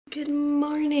Good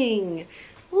morning.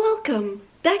 Welcome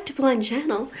back to Blind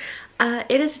Channel.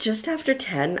 It is just after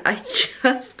 10. I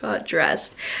just got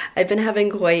dressed. I've been having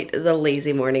quite the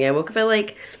lazy morning. I woke up at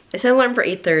I set an alarm for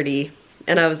 8:30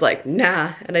 and I was like,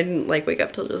 nah, and I didn't wake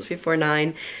up till just before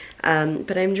 9.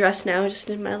 But I'm dressed now just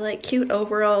in my cute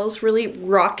overalls, really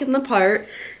rocking the part.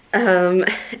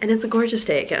 And it's a gorgeous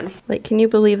day again. Can you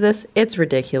believe this? It's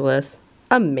ridiculous.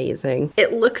 Amazing.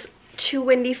 It looks too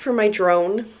windy for my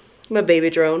drone. My baby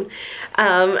drone,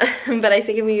 but I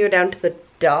think I'm gonna go down to the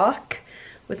dock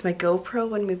with my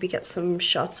GoPro and maybe get some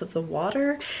shots of the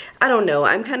water. I don't know,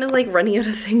 I'm kind of running out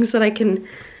of things that I can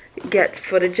get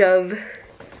footage of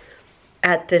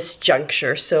at this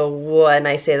juncture. So when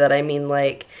I say that, I mean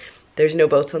there's no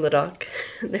boats on the dock,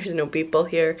 there's no people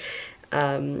here.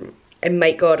 I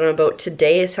might go out on a boat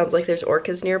today. It sounds like there's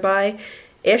orcas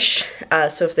nearby-ish,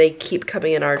 so if they keep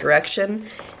coming in our direction,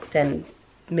 then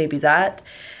maybe that.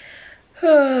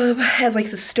 And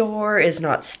the store is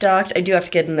not stocked. I do have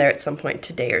to get in there at some point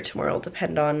today or tomorrow. It'll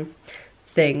depend on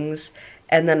things.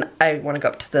 And then I want to go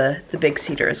up to the big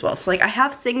cedar as well. So I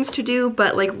have things to do,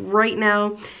 but right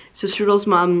now, so Strudel's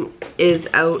mom is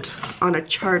out on a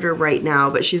charter right now,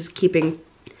 but she's keeping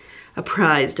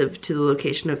apprised to the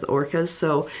location of the orcas.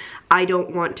 So I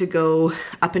don't want to go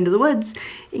up into the woods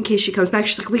in case she comes back.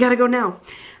 She's like, we gotta go now.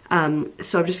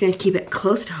 So I'm just gonna keep it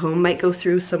close to home. Might go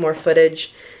through some more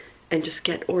footage and just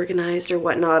get organized or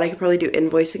whatnot. I could probably do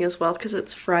invoicing as well because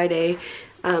it's Friday.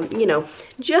 You know,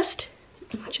 just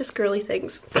girly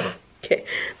things. Okay,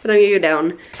 but I'm gonna go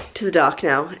down to the dock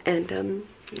now and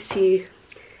see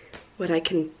what I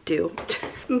can do.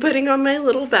 I'm putting on my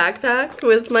little backpack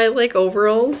with my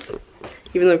overalls.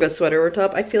 Even though I've got a sweater over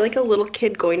top, I feel like a little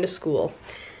kid going to school.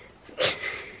 Hey,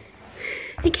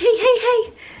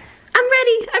 I'm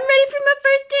ready for my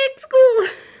first day at school.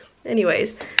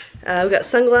 Anyways. We got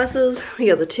sunglasses, we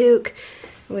got the toque,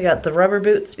 we got the rubber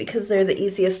boots because they're the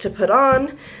easiest to put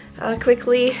on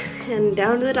quickly, and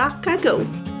down to the dock I go.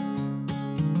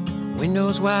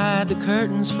 Windows wide, the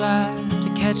curtains fly to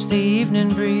catch the evening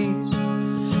breeze.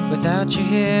 Without you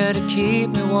here to keep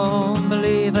me warm,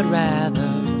 believe I'd rather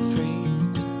freeze.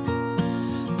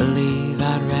 Believe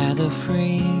I'd rather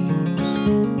freeze.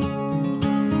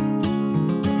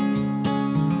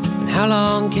 And how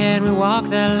long can we walk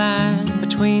that line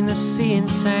between the sea and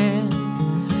sand?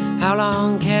 How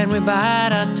long can we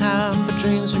bide our time for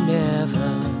dreams we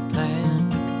never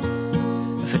planned?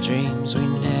 For dreams we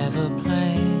never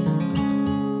planned.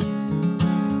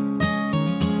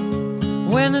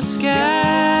 When the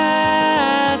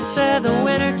sky said the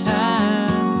winter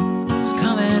time is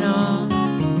coming on,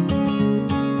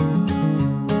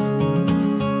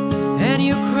 and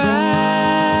you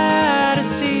cry to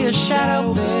see a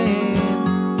shadow, babe,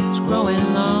 it's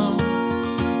growing long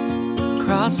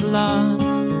across the lawn,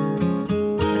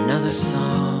 another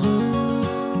song.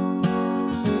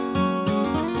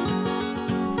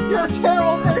 You're a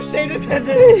terrible first aid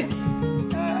attendant.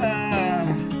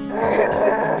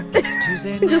 It's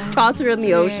Tuesday night, Just toss her in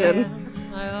the ocean.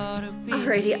 I ought to be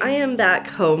Alrighty, I am back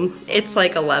home. It's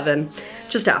 11,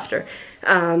 just after.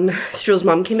 Strudel's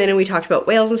mom came in and we talked about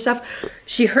whales and stuff.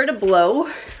 She heard a blow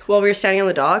while we were standing on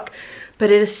the dock,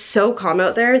 but it is so calm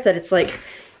out there that it's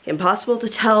impossible to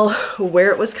tell where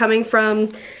it was coming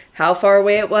from, how far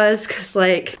away it was, because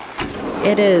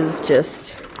it is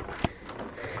just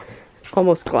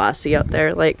almost glassy out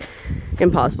there,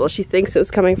 impossible. She thinks it was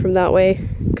coming from that way.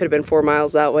 Could have been 4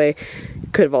 miles that way.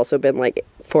 Could have also been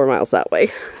 4 miles that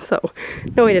way. So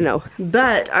no way to know.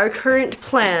 But our current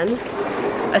plan,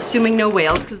 assuming no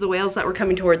whales, because the whales that were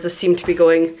coming towards us seem to be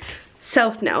going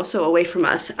south now, so away from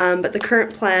us. But the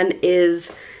current plan is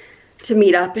to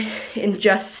meet up in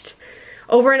just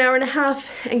over an hour and a half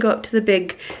and go up to the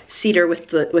big cedar with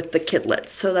the kidlets.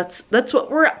 So that's what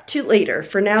we're up to later.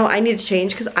 For now, I need to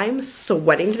change because I'm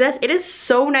sweating to death. It is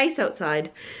so nice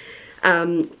outside.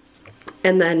 And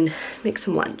then make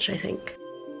some lunch, I think.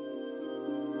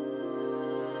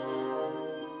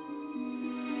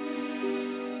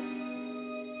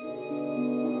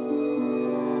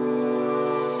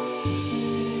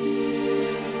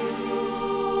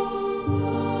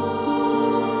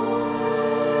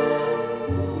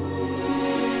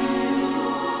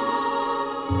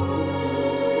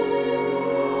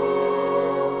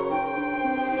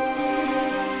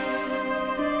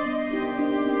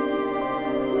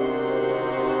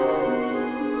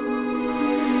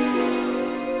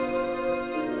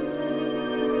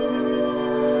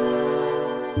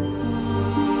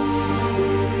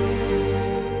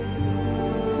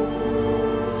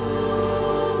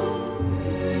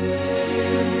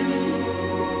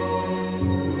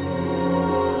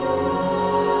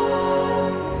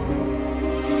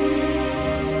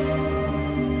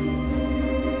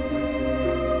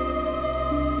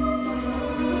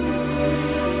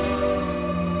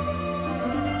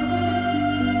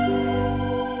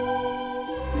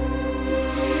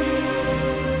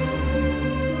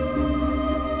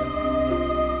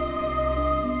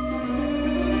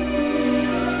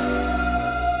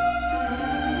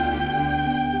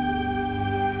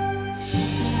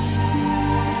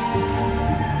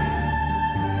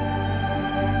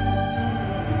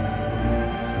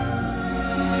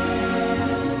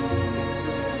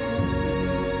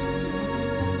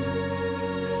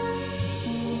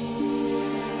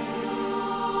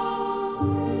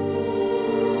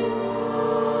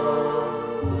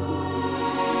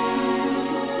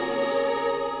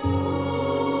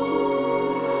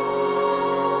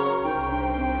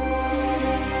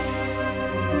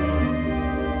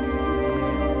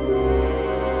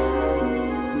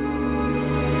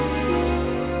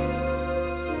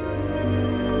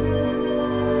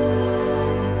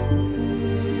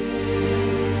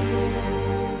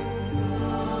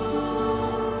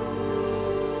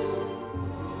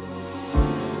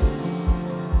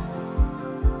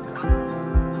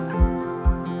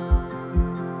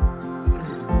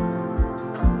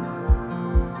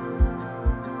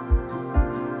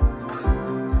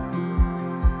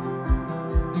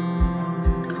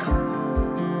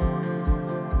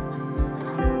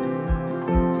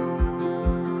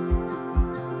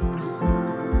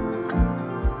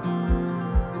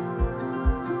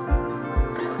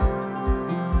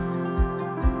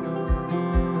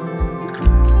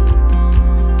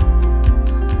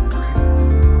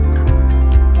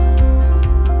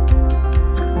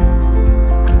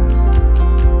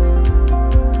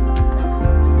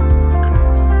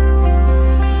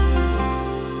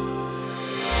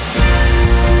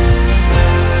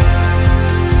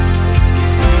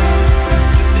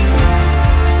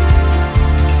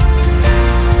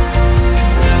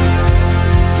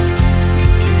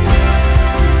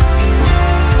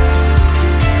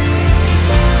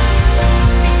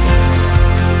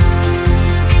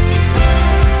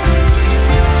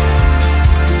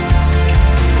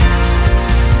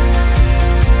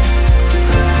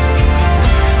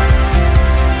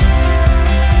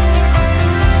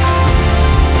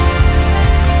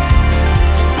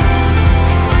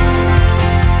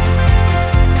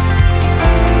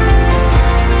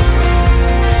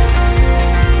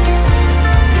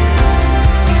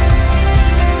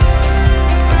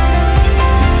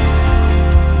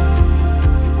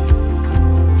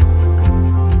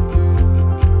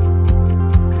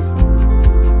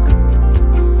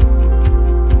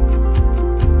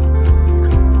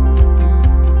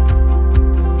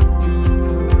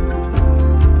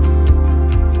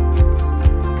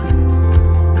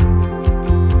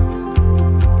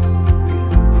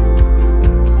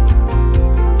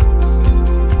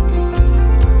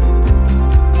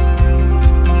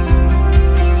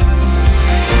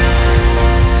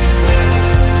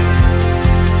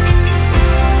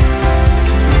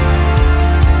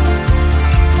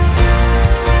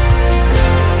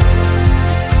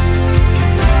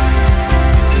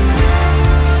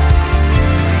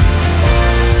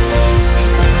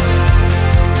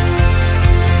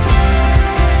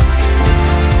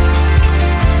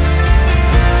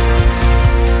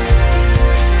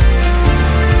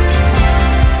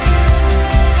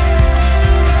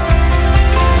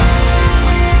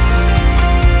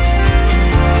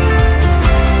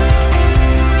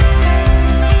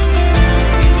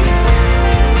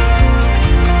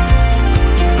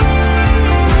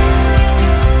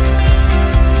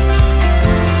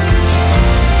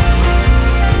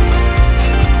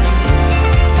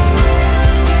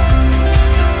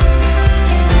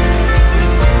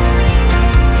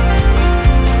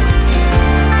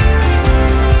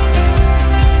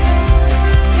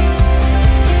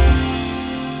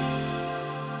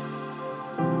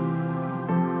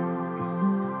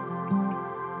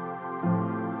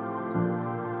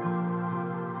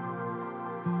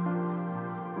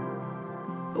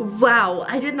 Wow,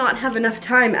 I did not have enough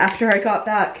time after I got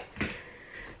back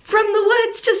from the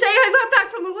woods to say I got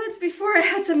back from the woods before I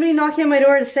had somebody knocking on my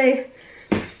door to say,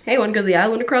 hey, wanna go to the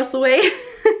island across the way?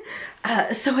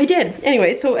 So I did.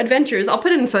 Anyway, so adventures, I'll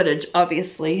put it in footage,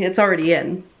 obviously. It's already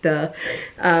in the,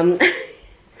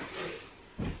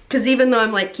 because even though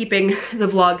I'm like keeping the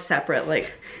vlog separate,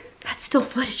 like that's still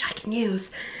footage I can use.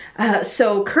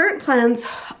 So current plans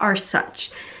are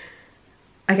such.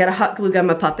 I gotta hot glue gun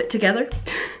my puppet together.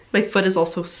 My foot is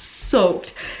also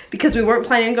soaked because we weren't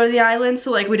planning to go to the island,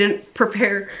 so like we didn't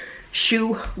prepare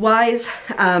shoe wise.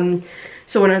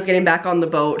 So when I was getting back on the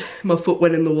boat, my foot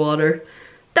went in the water.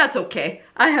 That's okay.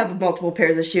 I have multiple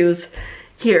pairs of shoes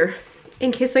here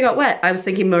in case they got wet. I was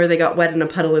thinking more they got wet in a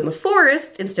puddle in the forest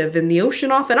instead of in the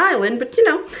ocean off an island, but you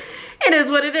know, it is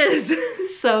what it is.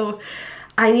 So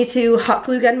I need to hot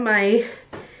glue gun my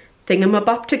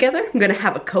thingamabop together. I'm gonna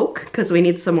have a Coke because we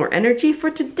need some more energy for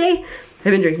today. I've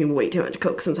been drinking way too much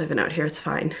Coke since I've been out here. It's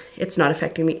fine. It's not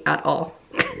affecting me at all.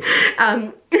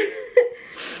 And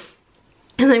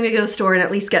then I'm gonna go to the store and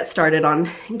at least get started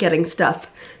on getting stuff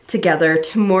together.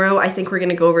 Tomorrow I think we're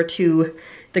gonna go over to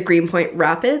the Greenpoint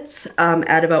Rapids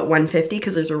at about 1:50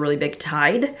 because there's a really big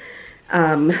tide.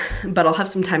 But I'll have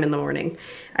some time in the morning,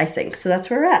 I think. So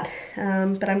that's where we're at.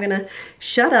 But I'm gonna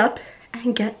shut up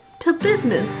and get to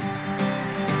business.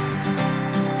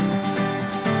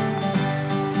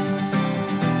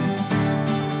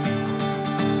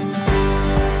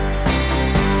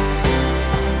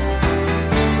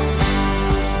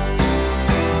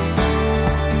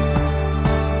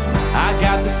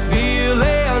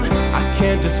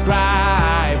 Can't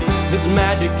describe this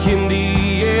magic in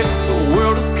the air. The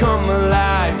world has come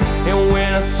alive, and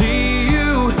when I see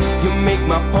you, you make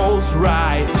my pulse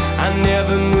rise. I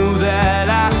never knew that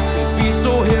I could be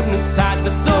so hypnotized.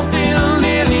 There's something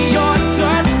in your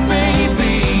touch,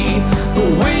 baby, the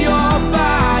way your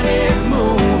body's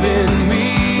moving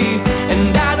me,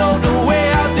 and I don't know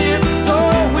where this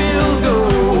soul will go.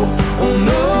 Oh,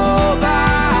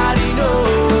 nobody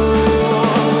knows.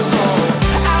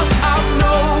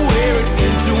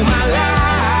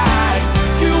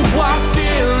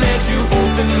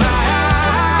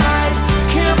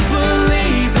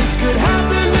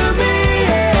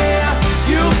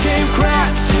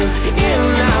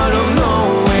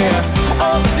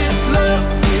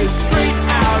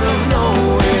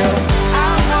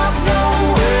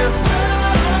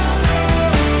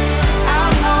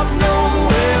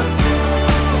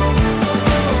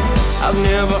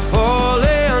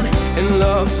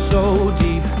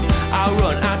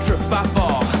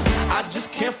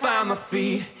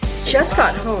 Just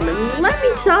got home and let me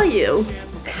tell you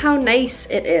how nice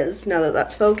it is, now that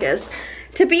that's focused,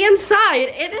 to be inside.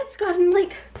 It has gotten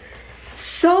like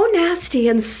so nasty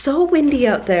and so windy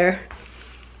out there.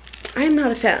 I am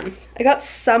not a fan. I got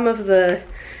some of the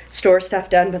store stuff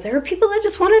done, but there were people that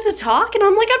just wanted to talk and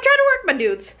I'm like, I'm trying to work, my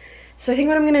dudes. So I think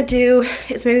what I'm gonna do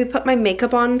is maybe put my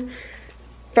makeup on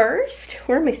first.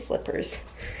 Where are my slippers?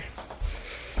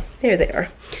 There they are.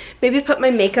 Maybe put my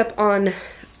makeup on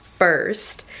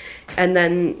first and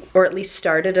then, or at least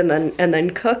start it and then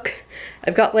cook.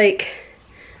 I got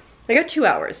 2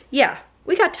 hours. Yeah,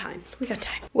 we got time.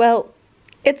 Well,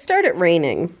 it started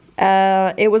raining.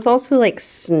 It was also like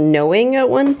snowing at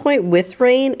one point with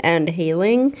rain and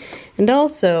hailing, and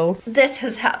also this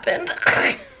has happened.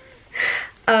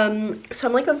 So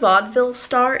I'm like a vaudeville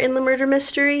star in the murder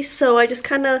mystery, so I just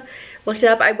kind of looked it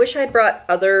up. I wish I'd brought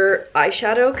other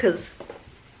eyeshadow because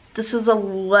this is a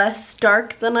less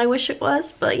dark than I wish it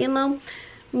was, but you know,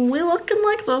 we looking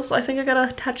like this. I think I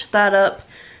gotta touch that up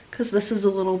because this is a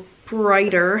little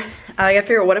brighter. I gotta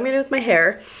figure out what I'm gonna do with my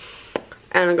hair,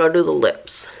 and I'm gonna do the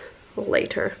lips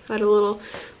later. I had a little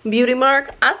beauty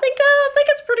mark. I think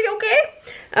it's pretty okay.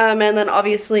 And then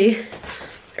obviously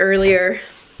earlier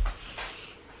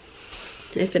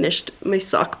I finished my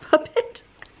sock puppet.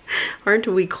 Aren't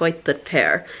we quite the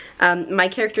pair? My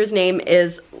character's name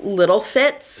is Little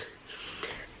Fitz,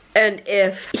 and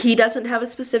if he doesn't have a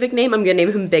specific name, I'm gonna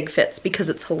name him Big Fitz because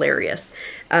it's hilarious.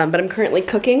 But I'm currently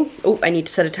cooking. Oh, I need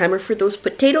to set a timer for those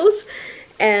potatoes.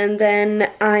 And then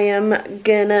I am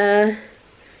gonna,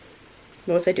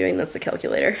 what was I doing? That's the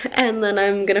calculator. And then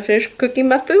I'm gonna finish cooking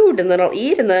my food, and then I'll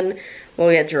eat, and then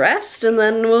we'll get dressed, and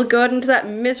then we'll go out into that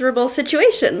miserable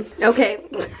situation. Okay,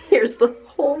 here's the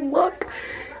whole look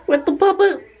with the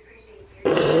puppet.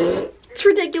 It's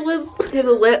ridiculous. I have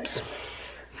the lips.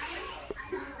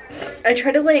 I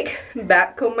try to like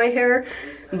back comb my hair,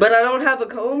 but I don't have a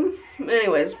comb.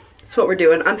 Anyways, that's what we're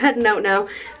doing. I'm heading out now.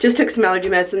 Just took some allergy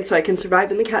medicine so I can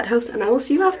survive in the cat house, and I will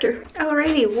see you after.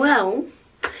 Alrighty, well,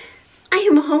 I I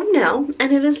am home now,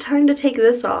 and it is time to take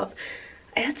this off.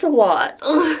 It's a lot.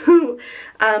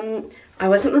 I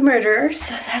wasn't the murderer,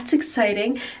 so that's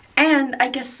exciting. And I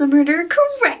guessed the murderer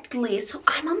correctly, so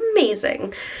I'm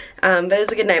amazing. But it was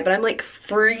a good night, but I'm like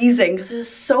freezing because it is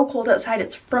so cold outside.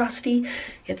 It's frosty.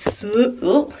 It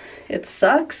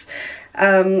sucks.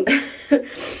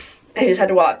 I just had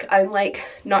to walk. I'm like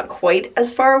not quite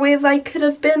as far away as I could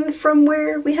have been from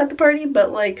where we had the party,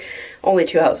 but like only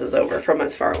 2 houses over from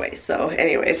as far away. So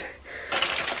anyways,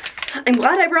 I'm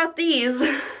glad I brought these.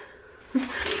 I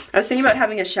was thinking about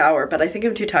having a shower, but I think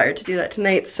I'm too tired to do that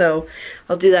tonight, so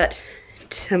I'll do that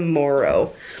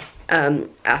tomorrow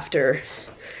after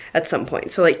at some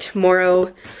point. So like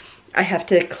tomorrow I have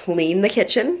to clean the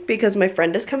kitchen because my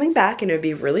friend is coming back and it would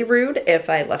be really rude if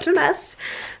I left a mess.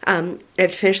 I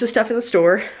have to finish the stuff in the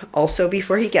store also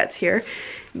before he gets here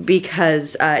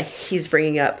because he's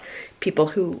bringing up people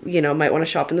who, you know, might want to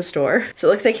shop in the store. So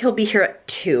it looks like he'll be here at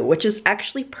 2, which is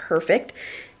actually perfect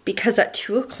because at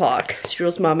 2 o'clock,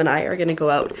 Strudel's mom and I are gonna go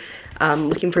out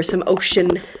looking for some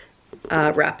ocean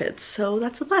rapids. So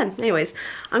that's the plan. Anyways,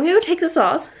 I'm gonna go take this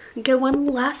off and get one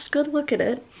last good look at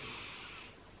it.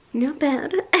 Not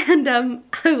bad. And I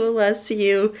will see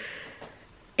you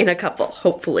in a couple,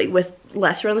 hopefully, with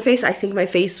less around the face. I think my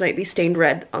face might be stained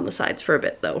red on the sides for a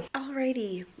bit though.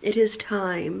 Alrighty, it is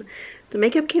time. The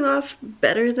makeup came off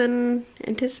better than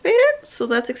anticipated, so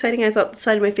that's exciting. I thought the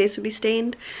side of my face would be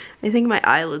stained. I think my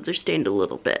eyelids are stained a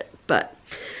little bit, but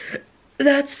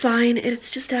that's fine.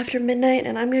 It's just after midnight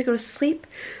and I'm gonna go to sleep.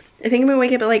 I think I'm gonna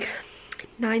wake up at like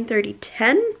 9:30,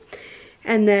 10.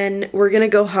 And then we're gonna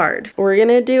go hard. We're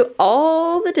gonna do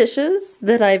all the dishes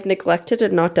that I've neglected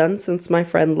and not done since my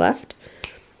friend left.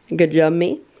 Good job,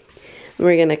 me.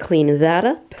 We're gonna clean that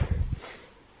up.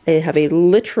 I have a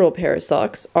literal pair of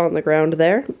socks on the ground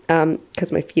there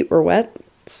because my feet were wet.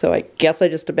 So I guess I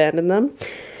just abandoned them.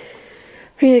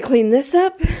 We're gonna clean this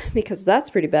up because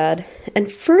that's pretty bad.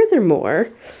 And furthermore,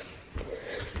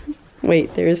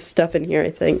 wait, there's stuff in here, I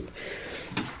think.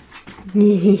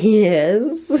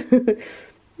 Yes.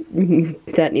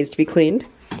 That needs to be cleaned.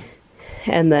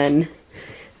 And then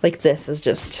like this is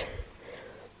just,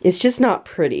 it's just not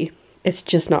pretty. It's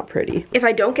just not pretty. If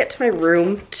I don't get to my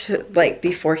room to like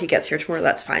before he gets here tomorrow,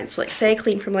 that's fine. So like say I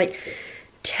clean from like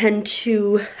 10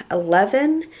 to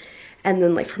 11 and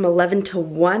then like from 11 to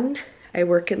 1 I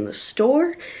work in the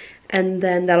store and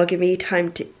then that'll give me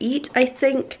time to eat, I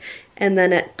think. And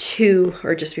then at 2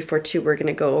 or just before 2 we're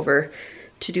gonna go over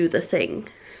to do the thing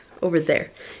over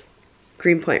there.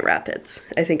 Greenpoint Rapids,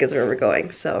 I think is where we're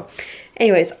going. So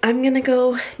anyways, I'm gonna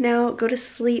go now, go to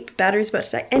sleep. Battery's about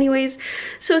to die anyways.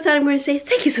 So with that, I'm going to say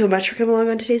thank you so much for coming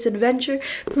along on today's adventure.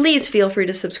 Please feel free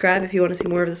to subscribe if you want to see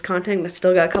more of this content. I've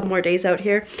still got a couple more days out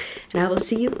here. And I will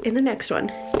see you in the next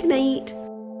one. Good night.